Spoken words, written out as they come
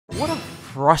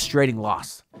frustrating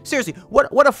loss. Seriously,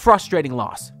 what a frustrating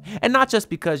loss. And not just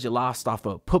because you lost off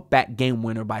a putback game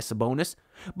winner by Sabonis,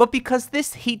 but because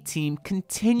this Heat team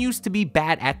continues to be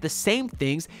bad at the same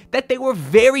things that they were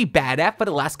very bad at for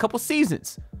the last couple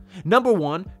seasons. Number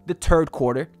one, the third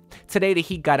quarter. Today, the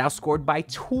Heat got outscored by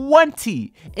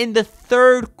 20 in the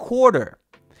third quarter.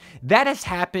 That has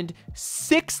happened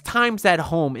 6 times at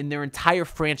home in their entire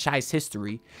franchise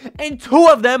history, and 2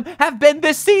 of them have been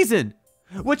this season,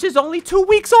 which is only 2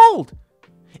 weeks old.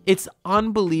 It's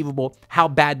unbelievable how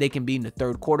bad they can be in the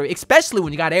third quarter, especially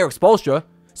when you got Erik Spoelstra,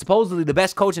 supposedly the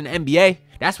best coach in the NBA.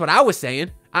 That's what I was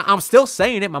saying. I'm still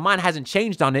saying it. My mind hasn't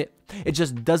changed on it. It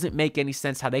just doesn't make any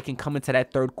sense how they can come into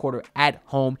that third quarter at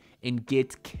home and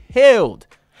get killed.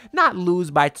 Not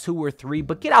lose by 2 or 3,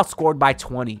 but get outscored by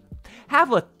 20.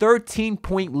 Have a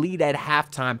 13-point lead at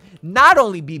halftime. Not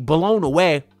only be blown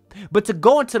away, but to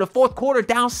go into the fourth quarter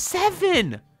down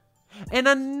 7. And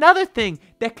another thing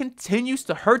that continues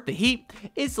to hurt the Heat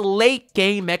is late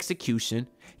game execution.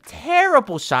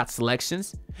 Terrible shot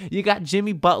selections. You got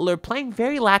Jimmy Butler playing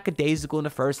very lackadaisical in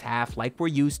the first half like we're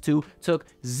used to. Took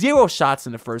 0 shots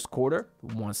in the first quarter.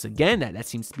 Once again, that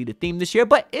seems to be the theme this year,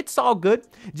 but it's all good.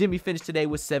 Jimmy finished today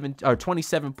with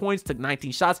 27 points, took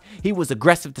 19 shots. He was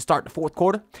aggressive to start the fourth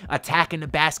quarter, attacking the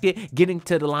basket, getting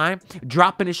to the line,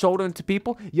 dropping his shoulder into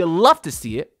people. You love to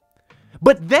see it.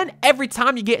 But then every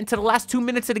time you get into the last 2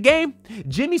 minutes of the game,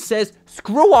 Jimmy says,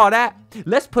 screw all that.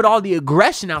 Let's put all the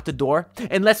aggression out the door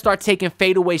and let's start taking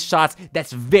fadeaway shots.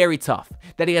 That's very tough,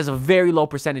 that he has a very low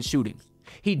percentage shooting.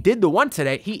 He did the one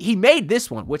today. He made this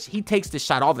one, which he takes the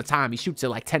shot all the time. He shoots it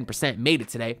like 10%, made it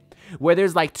today, where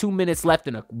there's like 2 minutes left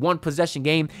in a 1-possession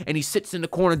game, and he sits in the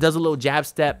corner, does a little jab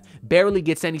step, barely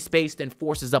gets any space, then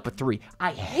forces up a 3.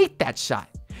 I hate that shot.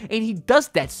 And he does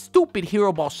that stupid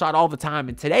hero ball shot all the time,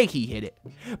 and today he hit it.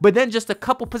 But then just a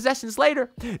couple possessions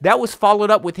later, that was followed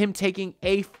up with him taking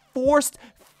a forced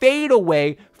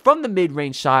fadeaway from the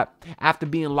mid-range shot after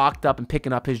being locked up and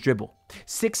picking up his dribble.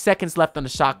 6 seconds left on the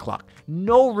shot clock.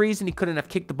 No reason he couldn't have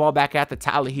kicked the ball back after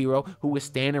Tyler Hero, who was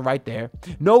standing right there.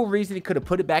 No reason he could have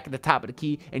put it back at the top of the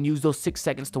key and used those 6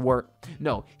 seconds to work.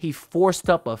 No, he forced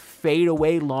up a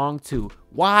fadeaway long 2.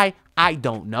 Why? I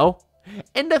don't know.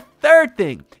 And the third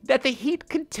thing that the Heat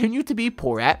continue to be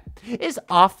poor at is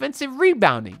offensive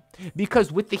rebounding.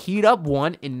 Because with the Heat up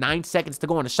 1 and 9 seconds to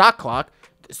go on the shot clock,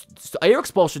 Erik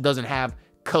Spoelstra doesn't have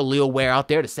Khalil Ware out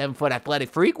there, the 7-foot athletic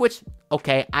freak, which,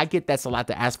 okay, I get that's a lot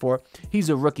to ask for. He's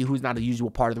a rookie who's not a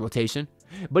usual part of the rotation.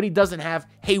 But he doesn't have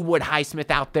Haywood Highsmith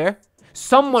out there,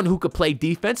 someone who could play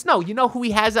defense. No, you know who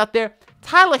he has out there?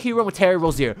 Tyler Hero and Terry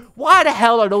Rozier. Why the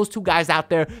hell are those 2 guys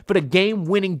out there for the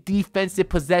game-winning defensive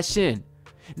possession?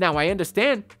 Now, I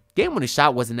understand game-winning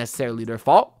shot wasn't necessarily their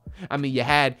fault. I mean, you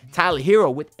had Tyler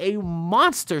Hero with a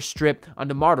monster strip on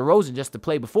DeMar DeRozan just to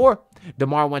play before.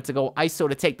 DeMar went to go ISO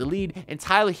to take the lead, and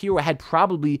Tyler Hero had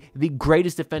probably the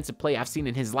greatest defensive play I've seen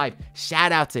in his life.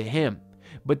 Shout out to him.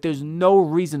 But there's no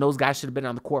reason those guys should have been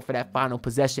on the court for that final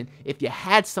possession. If you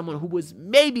had someone who was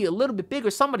maybe a little bit bigger,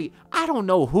 somebody, I don't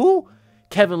know who.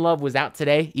 Kevin Love was out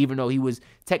today, even though he was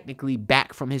technically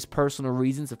back from his personal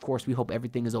reasons. Of course, we hope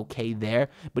everything is okay there.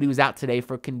 But he was out today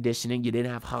for conditioning. You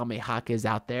didn't have Jaime Jaquez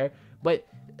out there. But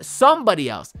somebody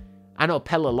else. I know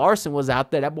Pelle Larsson was out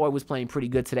there. That boy was playing pretty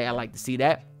good today. I like to see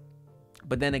that.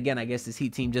 But then again, I guess this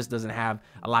Heat team just doesn't have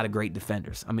a lot of great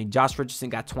defenders. I mean, Josh Richardson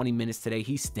got 20 minutes today.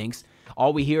 He stinks.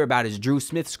 All we hear about is Drew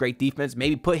Smith's great defense.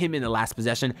 Maybe put him in the last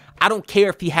possession. I don't care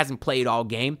if he hasn't played all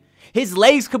game. His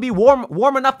legs could be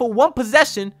warm enough for 1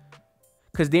 possession,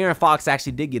 because De'Aaron Fox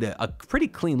actually did get a pretty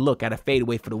clean look at a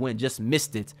fadeaway for the win. Just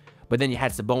missed it. But then you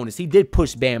had Sabonis. He did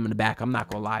push Bam in the back. I'm not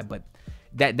going to lie, but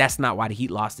that's not why the Heat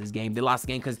lost this game. They lost the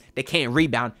game because they can't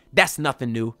rebound. That's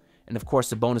nothing new. And, of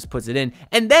course, Sabonis puts it in.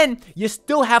 And then you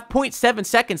still have 0.7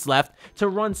 seconds left to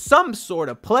run some sort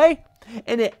of play.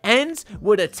 And it ends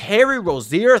with a Terry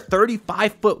Rozier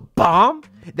 35-foot bomb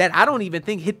that I don't even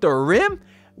think hit the rim.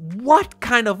 What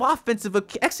kind of offensive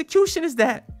execution is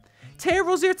that? Terry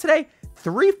Rozier today,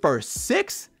 3 for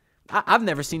 6. I've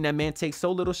never seen that man take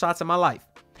so little shots in my life.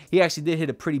 He actually did hit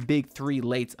a pretty big 3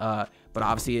 late, but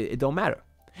obviously it don't matter.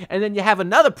 And then you have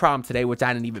another problem today, which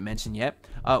I didn't even mention yet,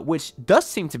 which does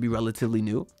seem to be relatively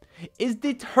new, is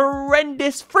the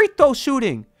horrendous free throw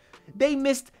shooting. They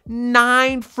missed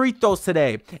 9 free throws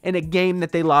today in a game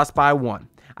that they lost by 1.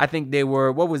 I think they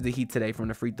were, what was the Heat today from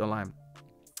the free throw line?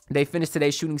 They finished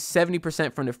today shooting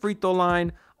 70% from the free throw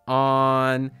line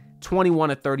on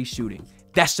 21 of 30 shooting.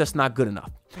 That's just not good enough,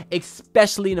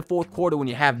 especially in the fourth quarter when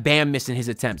you have Bam missing his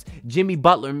attempts, Jimmy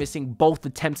Butler missing both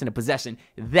attempts in a possession.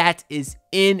 That is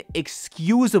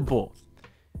inexcusable.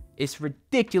 It's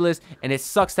ridiculous, and it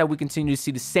sucks that we continue to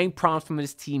see the same problems from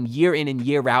this team year in and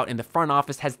year out, and the front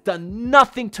office has done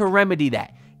nothing to remedy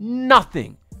that.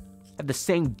 Nothing. Have the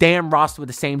same damn roster with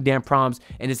the same damn problems,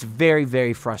 and it's very,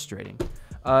 very frustrating.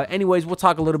 Anyways, we'll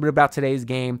talk a little bit about today's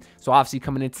game. So obviously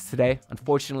coming into today,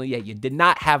 unfortunately, yeah, you did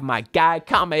not have my guy,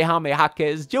 Kamehameha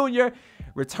Jaquez Jr.,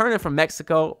 returning from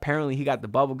Mexico. Apparently, he got the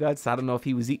bubble guts. I don't know if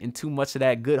he was eating too much of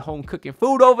that good home cooking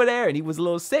food over there, and he was a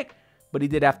little sick. But he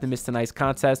did have to miss tonight's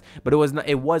contest. But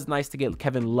it was nice to get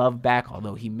Kevin Love back,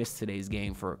 although he missed today's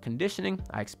game for conditioning.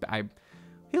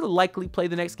 He'll likely play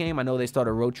the next game. I know they start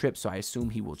a road trip, so I assume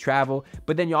he will travel.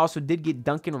 But then you also did get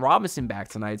Duncan Robinson back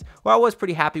tonight. Well, I was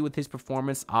pretty happy with his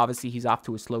performance. Obviously, he's off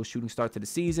to a slow shooting start to the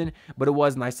season, but it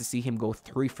was nice to see him go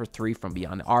 3 for 3 from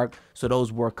beyond the arc. So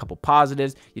those were a couple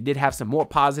positives. You did have some more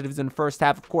positives in the first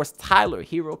half. Of course, Tyler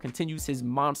Hero continues his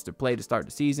monster play to start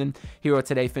the season. Hero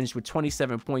today finished with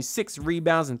 27.6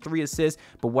 rebounds and 3 assists.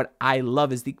 But what I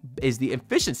love is the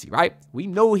efficiency, right? We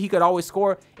know he could always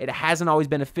score. It hasn't always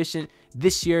been efficient.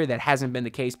 This year, that hasn't been the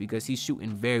case because he's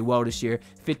shooting very well this year.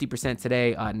 50%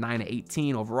 today, 9 of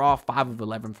 18 overall, 5 of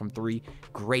 11 from 3.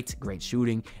 Great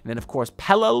shooting. And then, of course,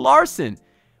 Pelle Larsson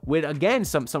with, again,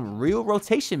 some real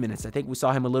rotation minutes. I think we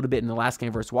saw him a little bit in the last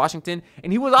game versus Washington,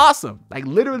 and he was awesome. Like,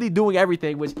 literally doing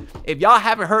everything, which, if y'all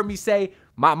haven't heard me say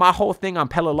my whole thing on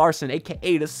Pelle Larsson,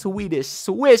 a.k.a. the Swedish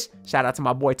Swish, shout out to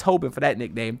my boy Tobin for that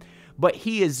nickname, but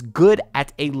he is good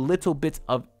at a little bit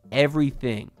of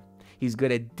everything. He's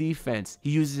good at defense. He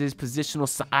uses his positional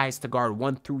size to guard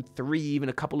 1 through 3, even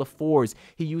a couple of 4s.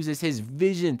 He uses his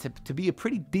vision to be a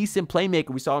pretty decent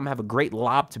playmaker. We saw him have a great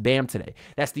lob to Bam today.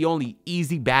 That's the only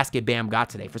easy basket Bam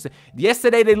got today.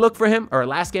 Yesterday they looked for him, or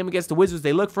last game against the Wizards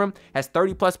they looked for him. Has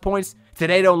 30+ points.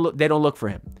 Today they don't look for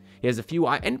him. He has a few,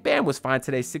 and Bam was fine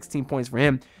today, 16 points for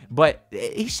him, but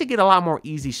he should get a lot more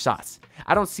easy shots.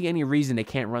 I don't see any reason they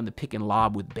can't run the pick and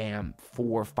lob with Bam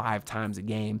 4 or 5 times a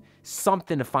game.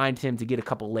 Something to find him to get a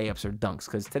couple layups or dunks,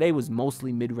 because today was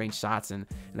mostly mid-range shots and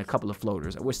a couple of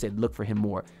floaters. I wish they'd look for him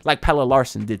more, like Pelle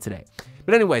Larsson did today.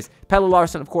 But anyways, Pelle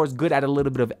Larsson, of course, good at a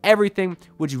little bit of everything,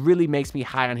 which really makes me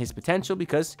high on his potential,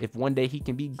 because if one day he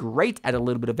can be great at a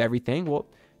little bit of everything, well,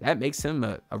 that makes him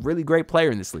a really great player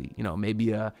in this league. You know,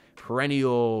 maybe a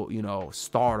perennial,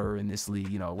 starter in this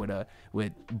league,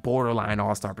 with borderline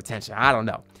all-star potential. I don't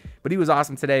know. But he was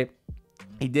awesome today.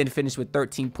 He did finish with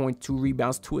 13.2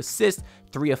 rebounds, 2 assists,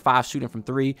 3 of 5 shooting from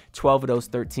 3. 12 of those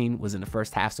 13 was in the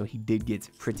first half, so he did get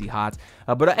pretty hot.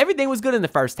 But everything was good in the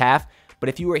first half. But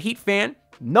if you were a Heat fan,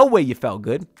 no way you felt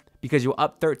good, because you were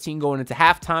up 13 going into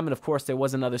halftime, and of course there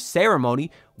was another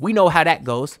ceremony. We know how that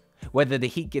goes. Whether the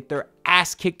Heat get their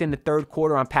ass kicked in the third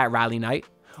quarter on Pat Riley night,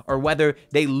 or whether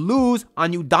they lose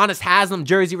on Udonis Haslem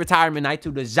jersey retirement night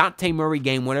to the DeJounte Murray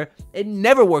game winner, it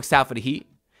never works out for the Heat.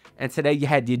 And today you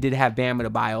did have Bam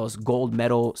Adebayo's gold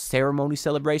medal ceremony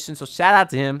celebration. So shout out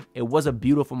to him. It was a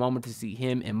beautiful moment to see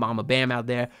him and Mama Bam out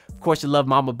there. Of course, you love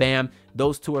Mama Bam.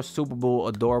 Those two are super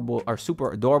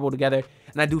adorable together.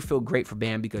 And I do feel great for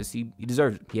Bam because he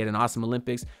deserves it. He had an awesome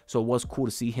Olympics, so it was cool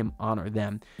to see him honor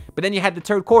them. But then you had the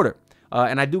third quarter.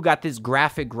 And I do got this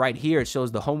graphic right here. It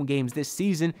shows the home games this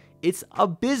season. It's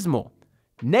abysmal.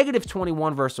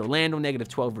 -21 versus Orlando,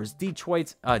 -12 versus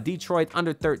Detroit,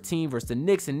 under 13 versus the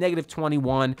Knicks, and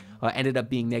 -21 ended up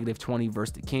being -20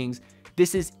 versus the Kings.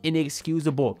 This is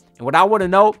inexcusable. And what I want to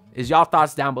know is y'all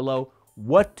thoughts down below.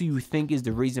 What do you think is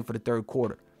the reason for the third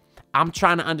quarter? I'm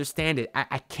trying to understand it.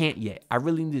 I can't yet. I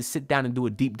really need to sit down and do a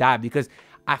deep dive, because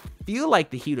I feel like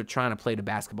the Heat are trying to play the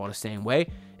basketball the same way.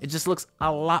 It just looks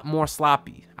a lot more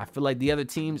sloppy. I feel like the other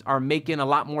teams are making a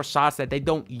lot more shots that they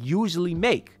don't usually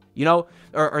make.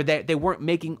 Or that they weren't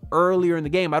making earlier in the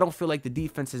game. I don't feel like the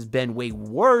defense has been way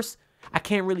worse. I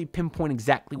can't really pinpoint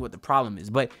exactly what the problem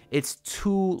is, but it's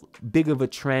too big of a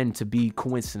trend to be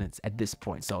coincidence at this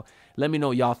point. So let me know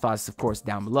y'all thoughts, of course,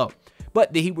 down below.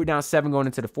 But the Heat were down 7 going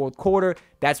into the fourth quarter.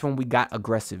 That's when we got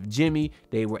aggressive Jimmy.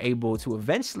 They were able to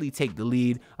eventually take the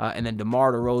lead, and then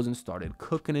DeMar DeRozan started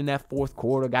cooking in that fourth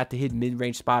quarter, got to hit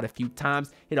mid-range spot a few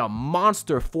times, hit a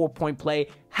monster 4-point play.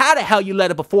 How the hell you let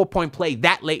up a 4-point play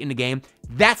that late in the game?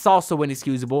 That's also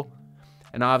inexcusable.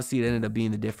 And obviously, it ended up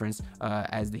being the difference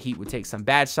as the Heat would take some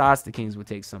bad shots, the Kings would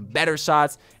take some better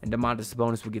shots, and Domantas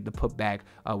Sabonis would get the putback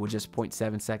with just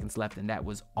 0.7 seconds left, and that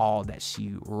was all that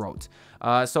she wrote.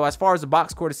 So as far as the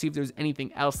box score, to see if there's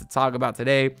anything else to talk about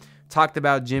today, talked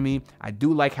about Jimmy. I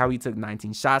do like how he took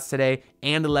 19 shots today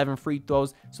and 11 free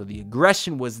throws, so the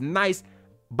aggression was nice,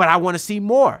 but I want to see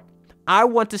more. I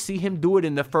want to see him do it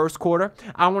in the first quarter.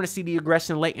 I want to see the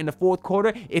aggression late in the fourth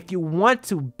quarter. If you want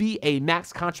to be a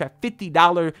max contract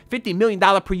 $50 million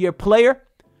per year player,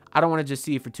 I don't want to just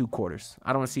see it for 2 quarters.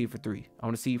 I don't want to see it for 3. I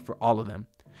want to see it for all of them.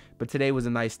 But today was a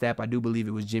nice step. I do believe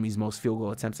it was Jimmy's most field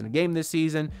goal attempts in a game this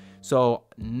season. So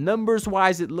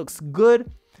numbers-wise, it looks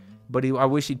good. But I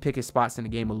wish he'd pick his spots in the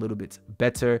game a little bit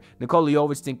better. Nikola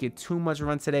Jovic didn't get too much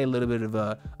run today. A little bit of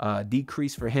a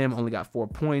decrease for him. Only got 4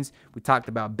 points. We talked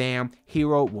about Bam.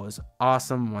 Hero was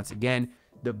awesome once again.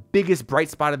 The biggest bright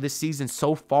spot of this season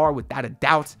so far, without a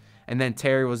doubt. And then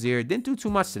Terry Rozier didn't do too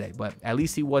much today, but at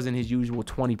least he wasn't his usual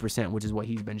 20%, which is what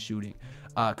he's been shooting.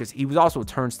 Because he was also a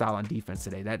turnstile on defense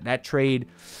today. That trade,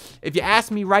 if you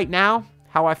ask me right now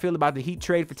how I feel about the Heat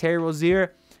trade for Terry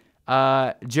Rozier,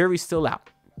 jury's still out.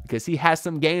 Because he has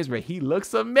some games where he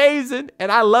looks amazing,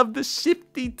 and I love the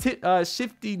shifty,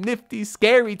 nifty,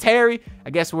 scary Terry.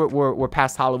 I guess we're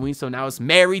past Halloween, so now it's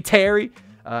Merry Terry.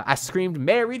 I screamed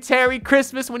Merry Terry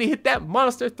Christmas when he hit that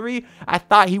monster 3. I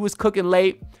thought he was cooking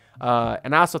late,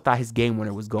 and I also thought his game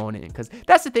winner was going in. Because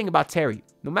that's the thing about Terry.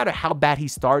 No matter how bad he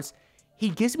starts, he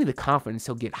gives me the confidence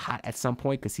he'll get hot at some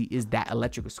point because he is that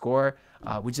electrical scorer.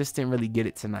 We just didn't really get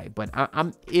it tonight, but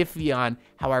I'm iffy on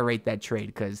how I rate that trade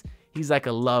because he's like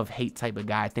a love-hate type of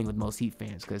guy, I think, with most Heat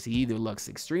fans, because he either looks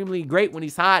extremely great when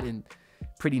he's hot and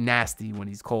pretty nasty when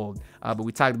he's cold. But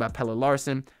we talked about Pelle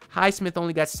Larsson. Highsmith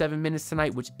only got 7 minutes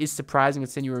tonight, which is surprising,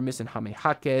 considering you were missing Jaime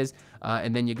Jaquez.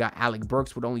 And then you got Alec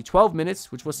Burks with only 12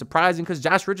 minutes, which was surprising because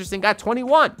Josh Richardson got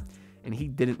 21. And he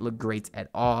didn't look great at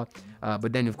all.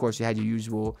 But then, of course, you had your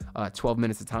usual 12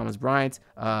 minutes of Thomas Bryant.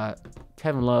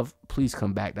 Kevin Love, please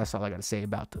come back. That's all I got to say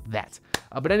about that.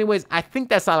 But anyways, I think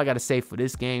that's all I got to say for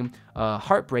this game.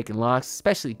 Heartbreaking loss,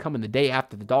 especially coming the day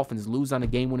after the Dolphins lose on a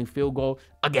game-winning field goal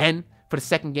again for the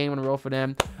 2nd game in a row for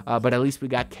them. But at least we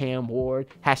got Cam Ward.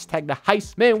 Hashtag the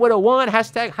Heisman would have won.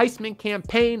 Hashtag Heisman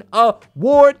Campaign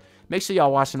Award. Make sure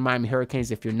y'all watching the Miami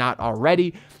Hurricanes if you're not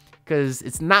already, because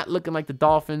it's not looking like the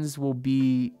Dolphins will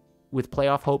be with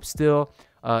playoff hope still.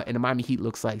 And the Miami Heat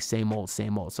looks like same old,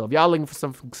 same old. So if y'all looking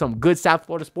for some good South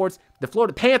Florida sports, the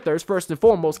Florida Panthers, first and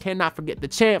foremost, cannot forget the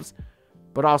champs,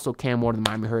 but also Cam Ward and the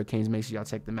Miami Hurricanes. Make sure y'all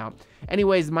check them out.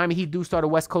 Anyways, the Miami Heat do start a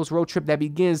West Coast road trip that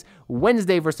begins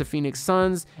Wednesday versus the Phoenix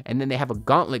Suns, and then they have a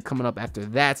gauntlet coming up after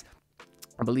that.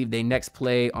 I believe they next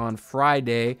play on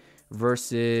Friday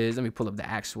versus, let me pull up the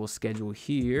actual schedule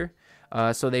here.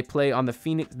 So they play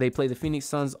the Phoenix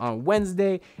Suns on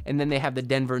Wednesday, and then they have the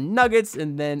Denver Nuggets,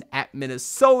 and then at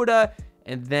Minnesota,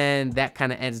 and then that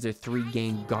kind of ends their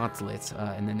 3-game gauntlet,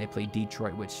 and then they play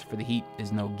Detroit, which for the Heat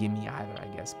is no gimme either, I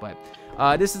guess. But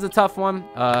this is a tough one.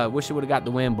 Wish it would have got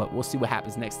the win, but we'll see what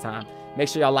happens next time. Make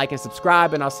sure y'all like and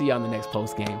subscribe, and I'll see you on the next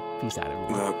post game. Peace out,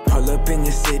 everyone. Pull up in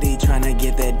your city, tryna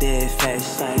get that dead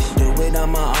face. Do it on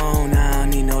my own, I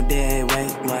don't need no dead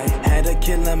weight. Had to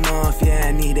kill him off, yeah,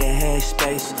 I need a head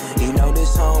space. You know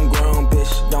this homegrown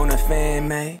bitch don't offend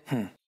me.